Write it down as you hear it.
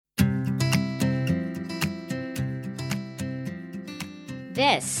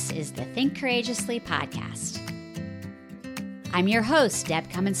This is the Think Courageously podcast. I'm your host, Deb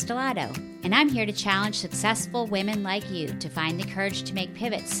Cummins-Stellato, and I'm here to challenge successful women like you to find the courage to make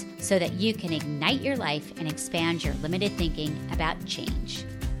pivots so that you can ignite your life and expand your limited thinking about change.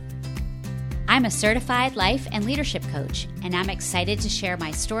 I'm a certified life and leadership coach, and I'm excited to share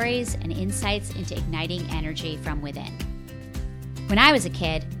my stories and insights into igniting energy from within. When I was a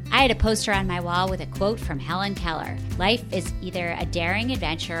kid, I had a poster on my wall with a quote from Helen Keller: "Life is either a daring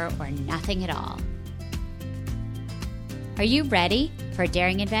adventure or nothing at all." Are you ready for a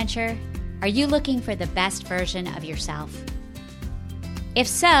daring adventure? Are you looking for the best version of yourself? If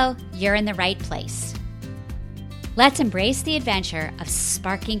so, you're in the right place. Let's embrace the adventure of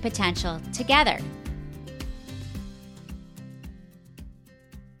sparking potential together.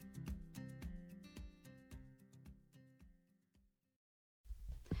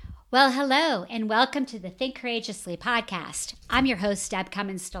 Well, hello, and welcome to the Think Courageously podcast. I'm your host, Deb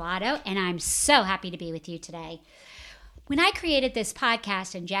Cummins-Stellato, and I'm so happy to be with you today. When I created this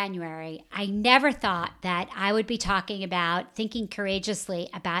podcast in January, I never thought that I would be talking about thinking courageously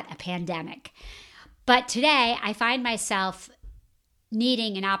about a pandemic. But today, I find myself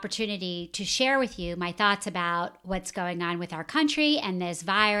needing an opportunity to share with you my thoughts about what's going on with our country and this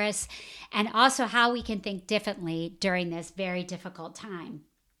virus, and also how we can think differently during this very difficult time.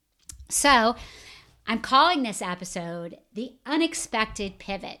 So, I'm calling this episode The Unexpected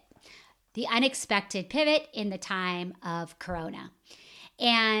Pivot. The unexpected pivot in the time of Corona.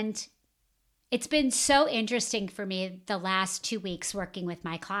 And it's been so interesting for me the last 2 weeks working with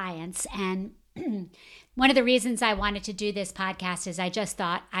my clients. And one of the reasons I wanted to do this podcast is I just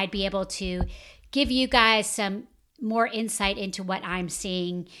thought I'd be able to give you guys some more insight into what I'm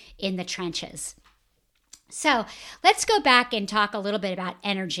seeing in the trenches. So let's go back and talk a little bit about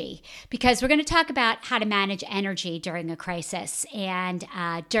energy, because we're going to talk about how to manage energy during a crisis and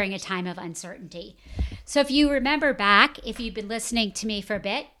during a time of uncertainty. So if you remember back, if you've been listening to me for a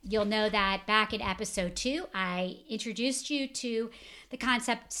bit, you'll know that back in episode 2, I introduced you to the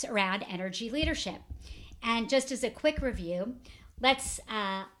concepts around energy leadership. And just as a quick review, let's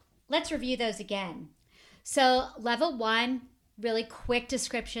review those again. So level 1, really quick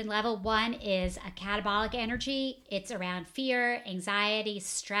description. Level 1 is a catabolic energy. It's around fear, anxiety,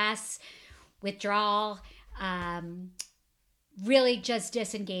 stress, withdrawal, really just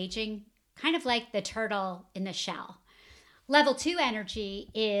disengaging, kind of like the turtle in the shell. Level 2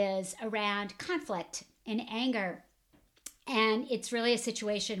 energy is around conflict and anger. And it's really a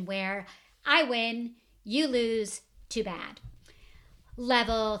situation where I win, you lose, too bad.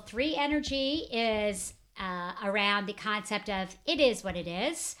 Level 3 energy is around the concept of it is what it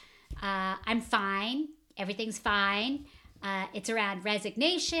is. I'm fine. Everything's fine. It's around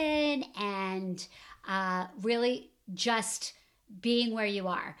resignation and really just being where you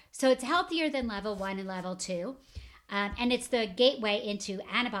are. So it's healthier than level 1 and level 2. And it's the gateway into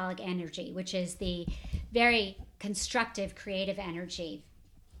anabolic energy, which is the very constructive, creative energy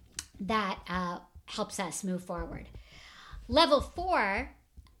that helps us move forward. Level 4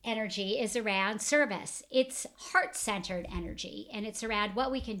 energy is around service. It's heart-centered energy, and it's around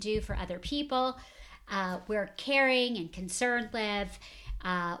what we can do for other people, where caring and concern live,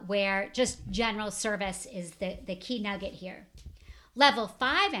 where just general service is the key nugget here. Level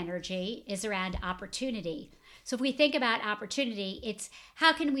 5 energy is around opportunity. So if we think about opportunity, it's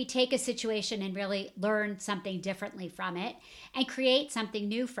how can we take a situation and really learn something differently from it and create something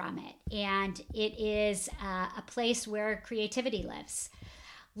new from it. And it is a place where creativity lives.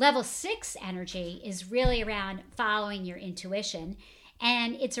 Level 6 energy is really around following your intuition,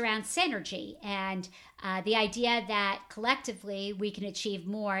 and it's around synergy and the idea that collectively we can achieve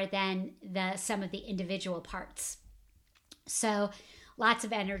more than the sum of the individual parts. So lots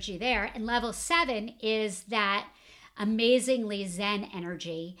of energy there. And level 7 is that amazingly Zen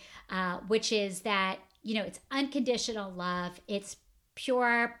energy, which is that, it's unconditional love, it's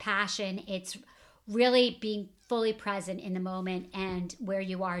pure passion, it's really being fully present in the moment and where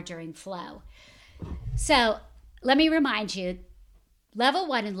you are during flow. So let me remind you, level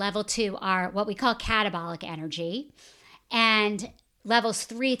 1 and level 2 are what we call catabolic energy, and levels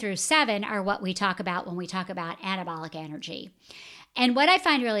 3 through 7 are what we talk about when we talk about anabolic energy. And what I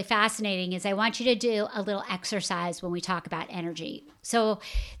find really fascinating is I want you to do a little exercise when we talk about energy. So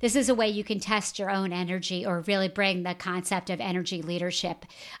this is a way you can test your own energy or really bring the concept of energy leadership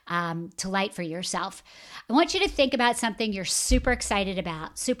to light for yourself. I want you to think about something you're super excited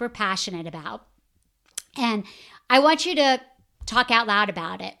about, super passionate about. And I want you to talk out loud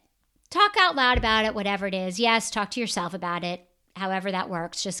about it. Talk out loud about it, whatever it is. Yes, talk to yourself about it, however that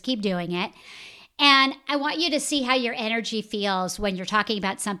works. Just keep doing it. And I want you to see how your energy feels when you're talking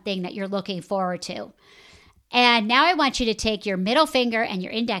about something that you're looking forward to. And now I want you to take your middle finger and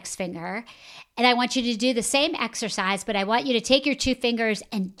your index finger, and I want you to do the same exercise, but I want you to take your two fingers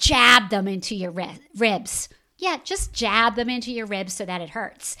and jab them into your ribs. Yeah, just jab them into your ribs so that it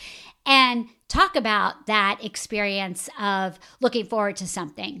hurts. And talk about that experience of looking forward to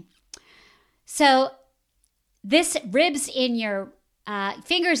something. So this fingers in your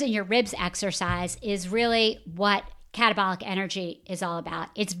ribs exercise is really what catabolic energy is all about.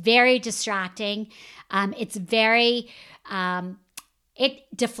 It's very distracting. It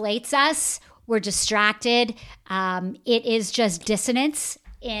deflates us. We're distracted. It is just dissonance,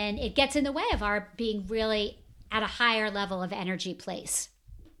 and it gets in the way of our being really at a higher level of energy place.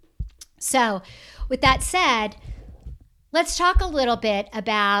 So with that said, let's talk a little bit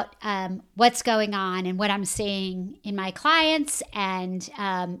about what's going on and what I'm seeing in my clients and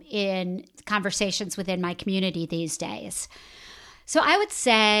in conversations within my community these days. So I would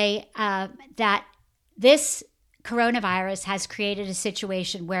say that this coronavirus has created a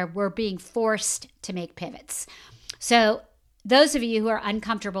situation where we're being forced to make pivots. So those of you who are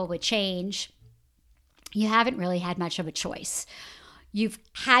uncomfortable with change, you haven't really had much of a choice. You've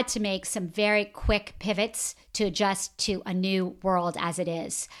had to make some very quick pivots to adjust to a new world as it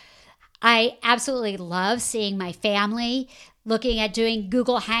is. I absolutely love seeing my family looking at doing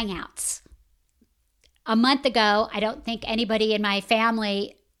Google Hangouts. A month ago, I don't think anybody in my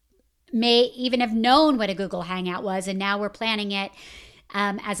family may even have known what a Google Hangout was, and now we're planning it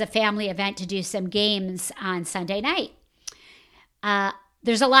as a family event to do some games on Sunday night.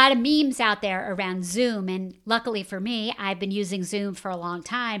 There's a lot of memes out there around Zoom, and luckily for me, I've been using Zoom for a long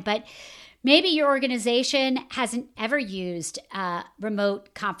time, but maybe your organization hasn't ever used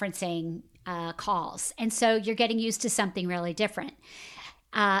remote conferencing calls, and so you're getting used to something really different.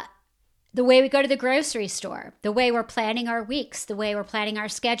 The way we go to the grocery store, the way we're planning our weeks, the way we're planning our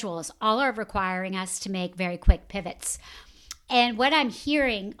schedules, all are requiring us to make very quick pivots. And what I'm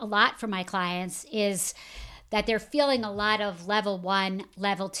hearing a lot from my clients is that they're feeling a lot of level 1,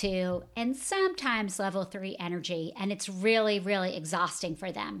 level 2, and sometimes level 3 energy, and it's really, really exhausting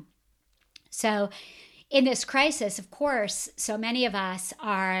for them. So in this crisis, of course, so many of us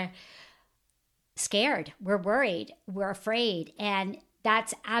are scared, we're worried, we're afraid, and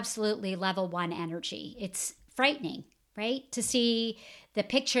that's absolutely level 1 energy. It's frightening, right? To see the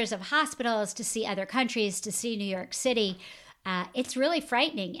pictures of hospitals, to see other countries, to see New York City. It's really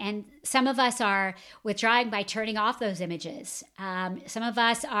frightening. And some of us are withdrawing by turning off those images. Some of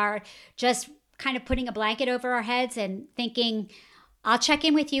us are just kind of putting a blanket over our heads and thinking, I'll check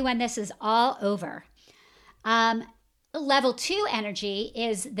in with you when this is all over. Level 2 energy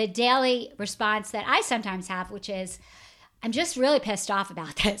is the daily response that I sometimes have, which is, I'm just really pissed off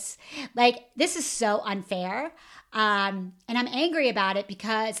about this. Like, this is so unfair. And I'm angry about it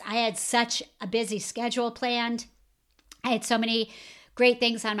because I had such a busy schedule planned. I had so many great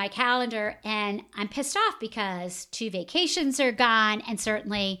things on my calendar, and I'm pissed off because 2 vacations are gone. And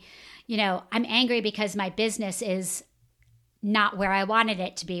certainly, I'm angry because my business is not where I wanted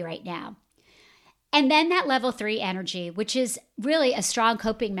it to be right now. And then that level 3 energy, which is really a strong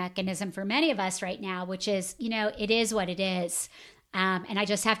coping mechanism for many of us right now, which is, it is what it is. And I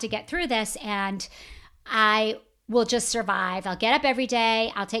just have to get through this, and I will just survive. I'll get up every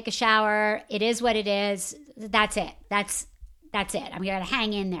day. I'll take a shower. It is what it is. That's it. That's it. I'm going to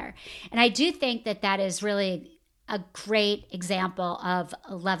hang in there. And I do think that that is really a great example of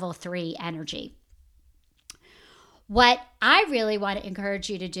level 3 energy. What I really want to encourage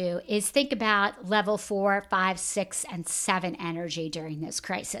you to do is think about level 4, 5, 6, and 7 energy during this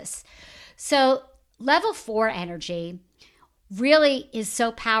crisis. So level 4 energy really is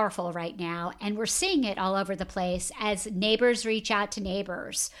so powerful right now, and we're seeing it all over the place as neighbors reach out to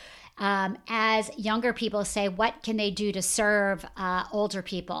neighbors, as younger people say, what can they do to serve older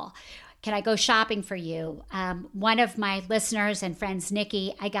people? Can I go shopping for you? One of my listeners and friends,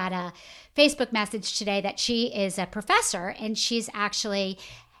 Nikki, I got a Facebook message today that she is a professor, and she's actually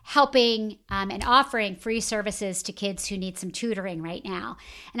helping and offering free services to kids who need some tutoring right now.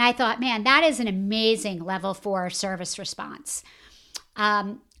 And I thought, man, that is an amazing level 4 service response.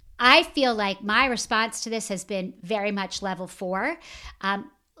 I feel like my response to this has been very much level 4.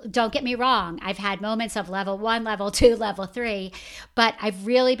 Don't get me wrong. I've had moments of level 1, level 2, level 3, but I've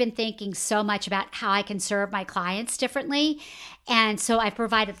really been thinking so much about how I can serve my clients differently. And so I've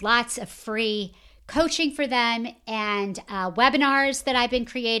provided lots of free coaching for them and webinars that I've been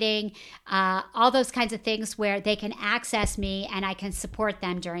creating, all those kinds of things where they can access me and I can support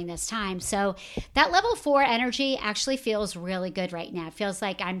them during this time. So that level 4 energy actually feels really good right now. It feels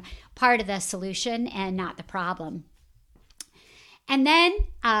like I'm part of the solution and not the problem. And then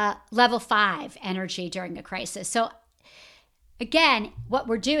level 5 energy during a crisis. So again, what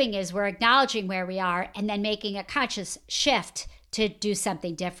we're doing is we're acknowledging where we are and then making a conscious shift to do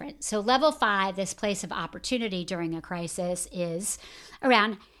something different. So level 5, this place of opportunity during a crisis, is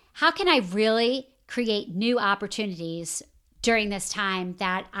around how can I really create new opportunities during this time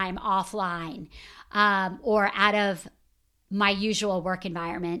that I'm offline or out of my usual work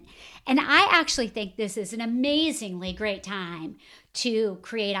environment. And I actually think this is an amazingly great time to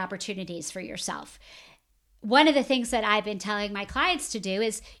create opportunities for yourself. One of the things that I've been telling my clients to do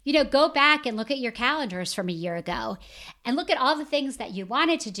is, go back and look at your calendars from a year ago and look at all the things that you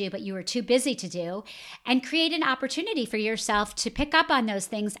wanted to do, but you were too busy to do, and create an opportunity for yourself to pick up on those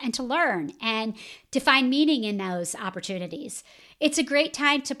things and to learn and to find meaning in those opportunities. It's a great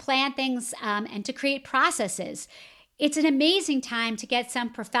time to plan things and to create processes. It's an amazing time to get some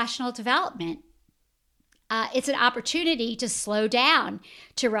professional development. It's an opportunity to slow down,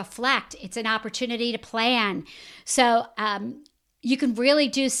 to reflect. It's an opportunity to plan. So you can really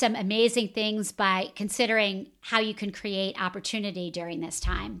do some amazing things by considering how you can create opportunity during this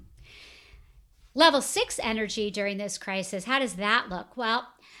time. Level 6 energy during this crisis, how does that look? Well,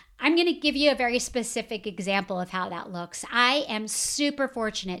 I'm going to give you a very specific example of how that looks. I am super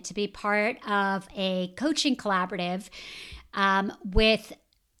fortunate to be part of a coaching collaborative with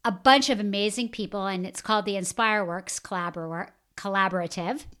a bunch of amazing people, and it's called the InspireWorks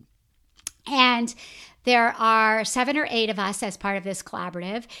Collaborative. And there are 7 or 8 of us as part of this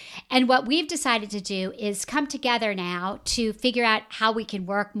collaborative. And what we've decided to do is come together now to figure out how we can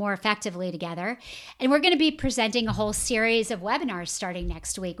work more effectively together. And we're going to be presenting a whole series of webinars starting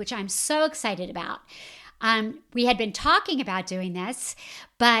next week, which I'm so excited about. We had been talking about doing this,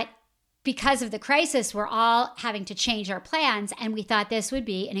 but because of the crisis, we're all having to change our plans, and we thought this would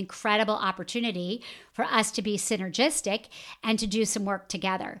be an incredible opportunity for us to be synergistic and to do some work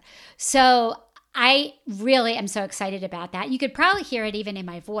together. So I really am so excited about that. You could probably hear it even in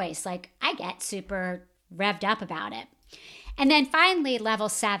my voice. Like, I get super revved up about it. And then finally, level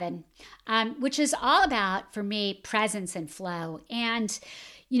 7, which is all about, for me, presence and flow. And,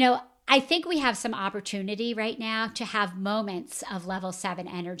 I think we have some opportunity right now to have moments of level 7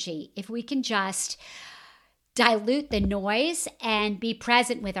 energy. If we can just dilute the noise and be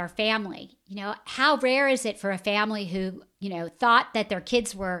present with our family. How rare is it for a family who, thought that their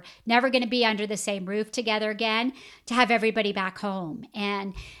kids were never going to be under the same roof together again to have everybody back home?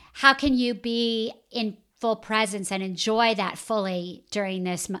 And how can you be in full presence and enjoy that fully during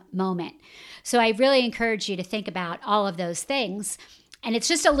this moment? So I really encourage you to think about all of those things. And it's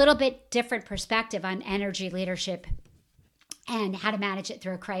just a little bit different perspective on energy leadership and how to manage it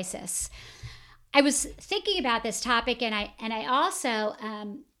through a crisis. I was thinking about this topic, and I also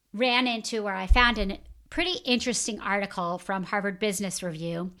ran into, or I found a pretty interesting article from Harvard Business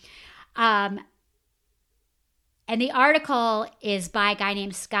Review. And the article is by a guy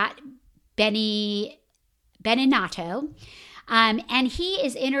named Scott Beninato. And he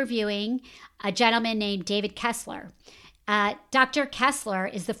is interviewing a gentleman named David Kessler. Dr. Kessler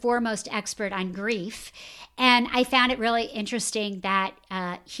is the foremost expert on grief, and I found it really interesting that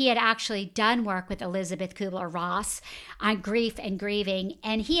he had actually done work with Elizabeth Kubler-Ross on grief and grieving,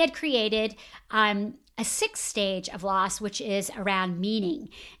 and he had created a 6th stage of loss, which is around meaning.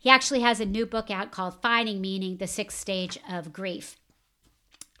 He actually has a new book out called Finding Meaning, the 6th Stage of Grief.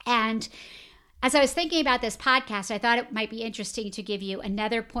 And as I was thinking about this podcast, I thought it might be interesting to give you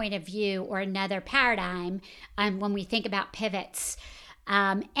another point of view or another paradigm when we think about pivots.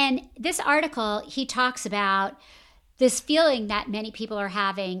 And this article, he talks about this feeling that many people are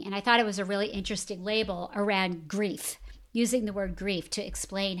having, and I thought it was a really interesting label around grief, using the word grief to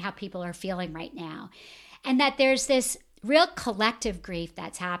explain how people are feeling right now. And that there's this real collective grief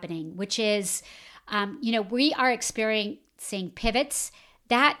that's happening, which is, we are experiencing pivots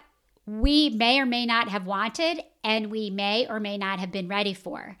that we may or may not have wanted, and we may or may not have been ready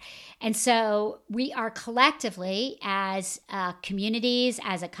for. And so we are collectively, as communities,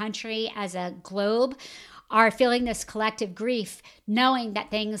 as a country, as a globe, are feeling this collective grief, knowing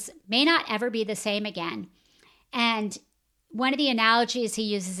that things may not ever be the same again. And one of the analogies he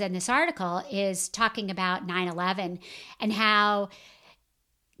uses in this article is talking about 9/11 and how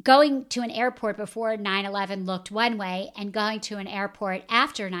going to an airport before 9/11 looked one way, and going to an airport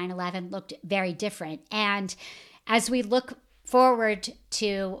after 9/11 looked very different. And as we look forward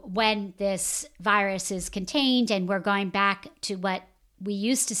to when this virus is contained and we're going back to what we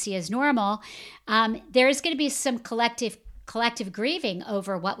used to see as normal, there is going to be some collective grieving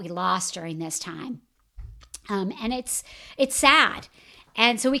over what we lost during this time. And it's sad.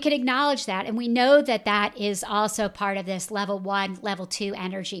 And so we can acknowledge that. And we know that that is also part of this level 1, level 2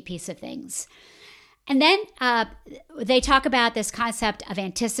 energy piece of things. And then they talk about this concept of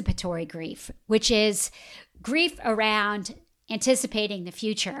anticipatory grief, which is grief around anticipating the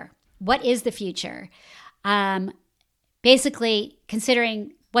future. What is the future? Basically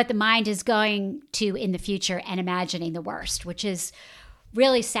considering what the mind is going to in the future and imagining the worst, which is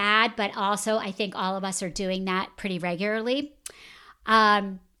really sad, but also I think all of us are doing that pretty regularly.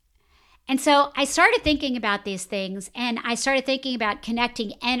 And so I started thinking about these things, and I started thinking about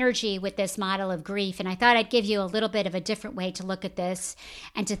connecting energy with this model of grief. And I thought I'd give you a little bit of a different way to look at this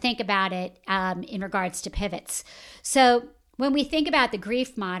and to think about it in regards to pivots. So when we think about the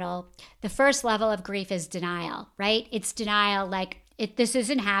grief model, the first level of grief is denial, right? It's denial, like, this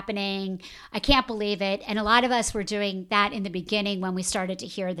isn't happening. I can't believe it. And a lot of us were doing that in the beginning when we started to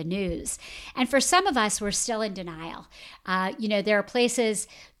hear the news. And for some of us, we're still in denial. There are places,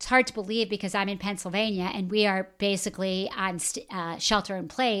 it's hard to believe because I'm in Pennsylvania and we are basically on shelter in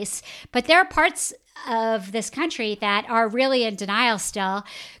place. But there are parts of this country that are really in denial still,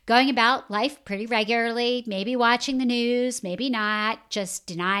 going about life pretty regularly, maybe watching the news, maybe not, just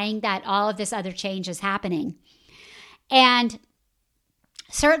denying that all of this other change is happening. And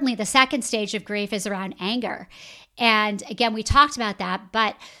certainly the second stage of grief is around anger. And again, we talked about that,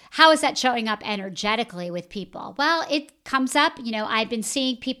 but how is that showing up energetically with people? Well, it comes up, I've been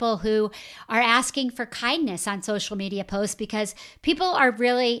seeing people who are asking for kindness on social media posts because people are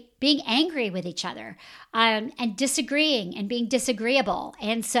really being angry with each other and disagreeing and being disagreeable.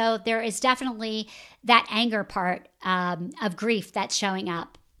 And so there is definitely that anger part of grief that's showing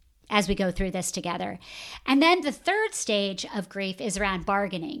up as we go through this together. And then the third stage of grief is around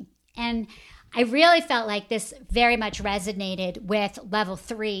bargaining. And I really felt like this very much resonated with level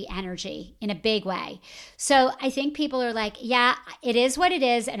 3 energy in a big way. So I think people are like, yeah, it is what it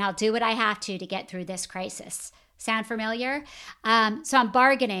is, and I'll do what I have to get through this crisis. Sound familiar? So I'm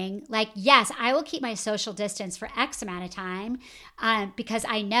bargaining, like, yes, I will keep my social distance for X amount of time because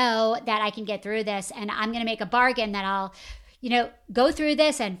I know that I can get through this, and I'm going to make a bargain that I'll go through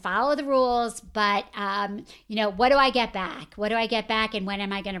this and follow the rules, but, what do I get back? What do I get back, and when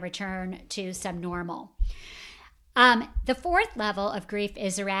am I going to return to some normal? The fourth level of grief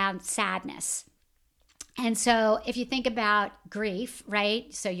is around sadness. And so if you think about grief,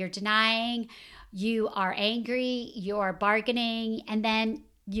 right? So you're denying, you are angry, you're bargaining, and then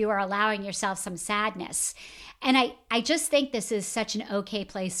you are allowing yourself some sadness. And I just think this is such an okay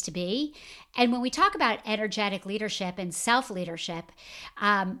place to be. And when we talk about energetic leadership and self-leadership,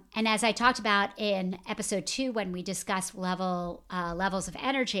 and as I talked about in episode 2 when we discussed levels of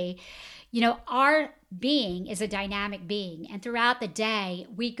energy, our being is a dynamic being. And throughout the day,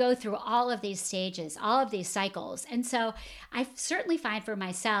 we go through all of these stages, all of these cycles. And so I certainly find for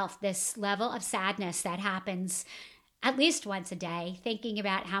myself this level of sadness that happens at least once a day, thinking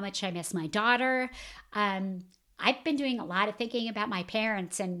about how much I miss my daughter. I've been doing a lot of thinking about my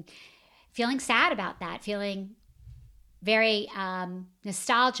parents and feeling sad about that, feeling very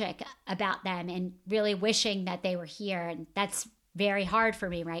nostalgic about them and really wishing that they were here. And that's very hard for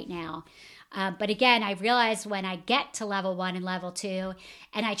me right now. But again, I realize when I get to level 1 and level 2,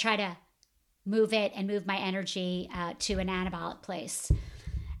 and I try to move it and move my energy to an anabolic place.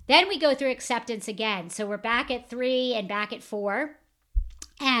 Then we go through acceptance again. So we're back at 3 and back at 4.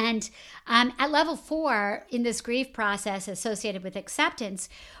 And at level 4, in this grief process associated with acceptance,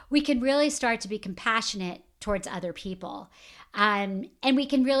 we can really start to be compassionate towards other people. And we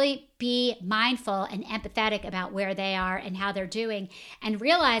can really be mindful and empathetic about where they are and how they're doing, and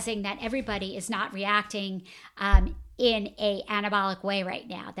realizing that everybody is not reacting in a anabolic way right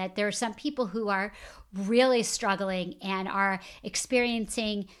now, that there are some people who are really struggling and are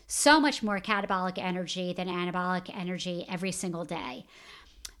experiencing so much more catabolic energy than anabolic energy every single day.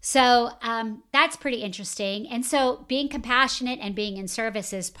 So that's pretty interesting. And so being compassionate and being in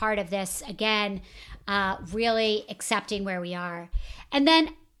service is part of this, again, really accepting where we are. And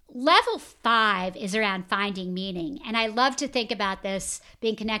then level 5 is around finding meaning. And I love to think about this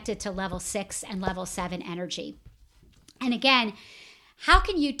being connected to level 6 and level 7 energy. And again, how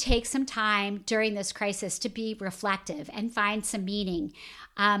can you take some time during this crisis to be reflective and find some meaning?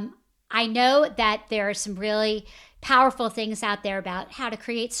 I know that there are some really powerful things out there about how to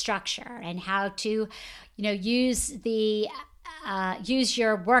create structure and how to, use the use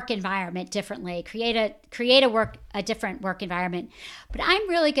your work environment differently, create a different work environment. But I'm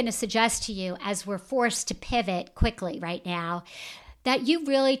really going to suggest to you, as we're forced to pivot quickly right now, that you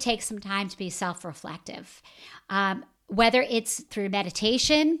really take some time to be self-reflective, whether it's through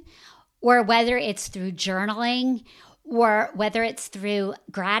meditation or whether it's through journaling or whether it's through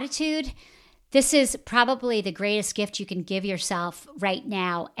gratitude. This is probably the greatest gift you can give yourself right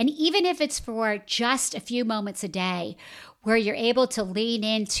now. And even if it's for just a few moments a day, where you're able to lean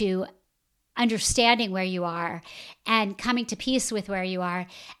into understanding where you are and coming to peace with where you are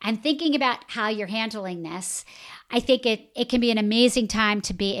and thinking about how you're handling this, I think it can be an amazing time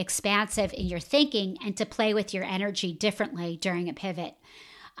to be expansive in your thinking and to play with your energy differently during a pivot.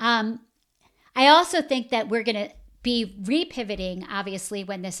 I also think that we're going to be repivoting, obviously,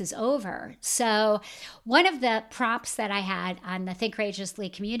 when this is over. So one of the prompts that I had on the Think Courageously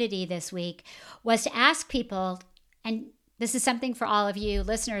community this week was to ask people, and this is something for all of you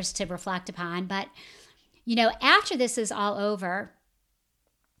listeners to reflect upon, but, after this is all over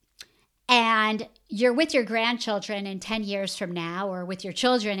and you're with your grandchildren in 10 years from now, or with your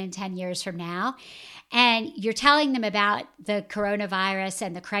children in 10 years from now, and you're telling them about the coronavirus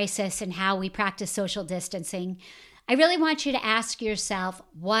and the crisis and how we practice social distancing, I really want you to ask yourself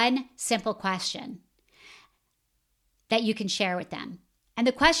one simple question that you can share with them. And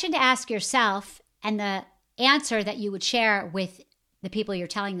the question to ask yourself, and the answer that you would share with the people you're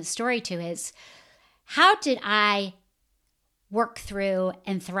telling the story to, is, how did I work through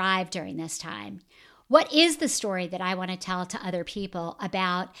and thrive during this time? What is the story that I want to tell to other people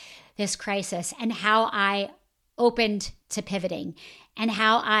about this crisis, and how I opened to pivoting, and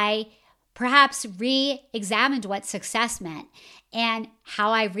how I perhaps re-examined what success meant, and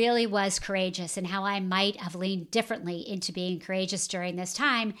how I really was courageous, and how I might have leaned differently into being courageous during this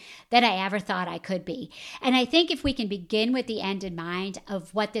time than I ever thought I could be. And I think if we can begin with the end in mind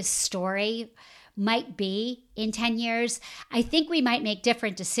of what this story might be in 10 years, I think we might make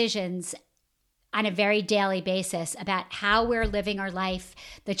different decisions on a very daily basis about how we're living our life,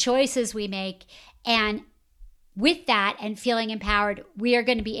 the choices we make, and with that and feeling empowered, we are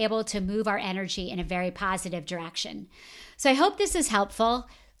going to be able to move our energy in a very positive direction. So I hope this is helpful.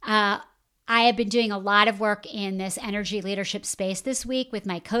 I have been doing a lot of work in this energy leadership space this week with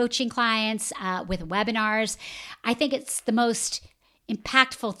my coaching clients, with webinars. I think it's the most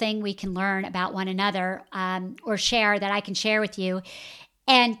impactful thing we can learn about one another, or share, that I can share with you,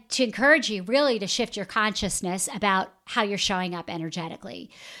 and to encourage you really to shift your consciousness about how you're showing up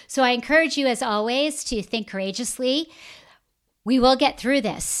energetically. So I encourage you, as always, to think courageously. We will get through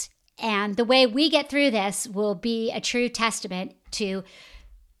this. And the way we get through this will be a true testament to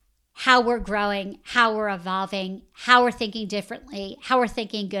how we're growing, how we're evolving, how we're thinking differently, how we're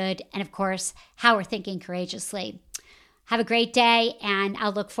thinking good, and of course, how we're thinking courageously. Have a great day, and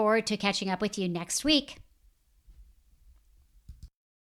I'll look forward to catching up with you next week.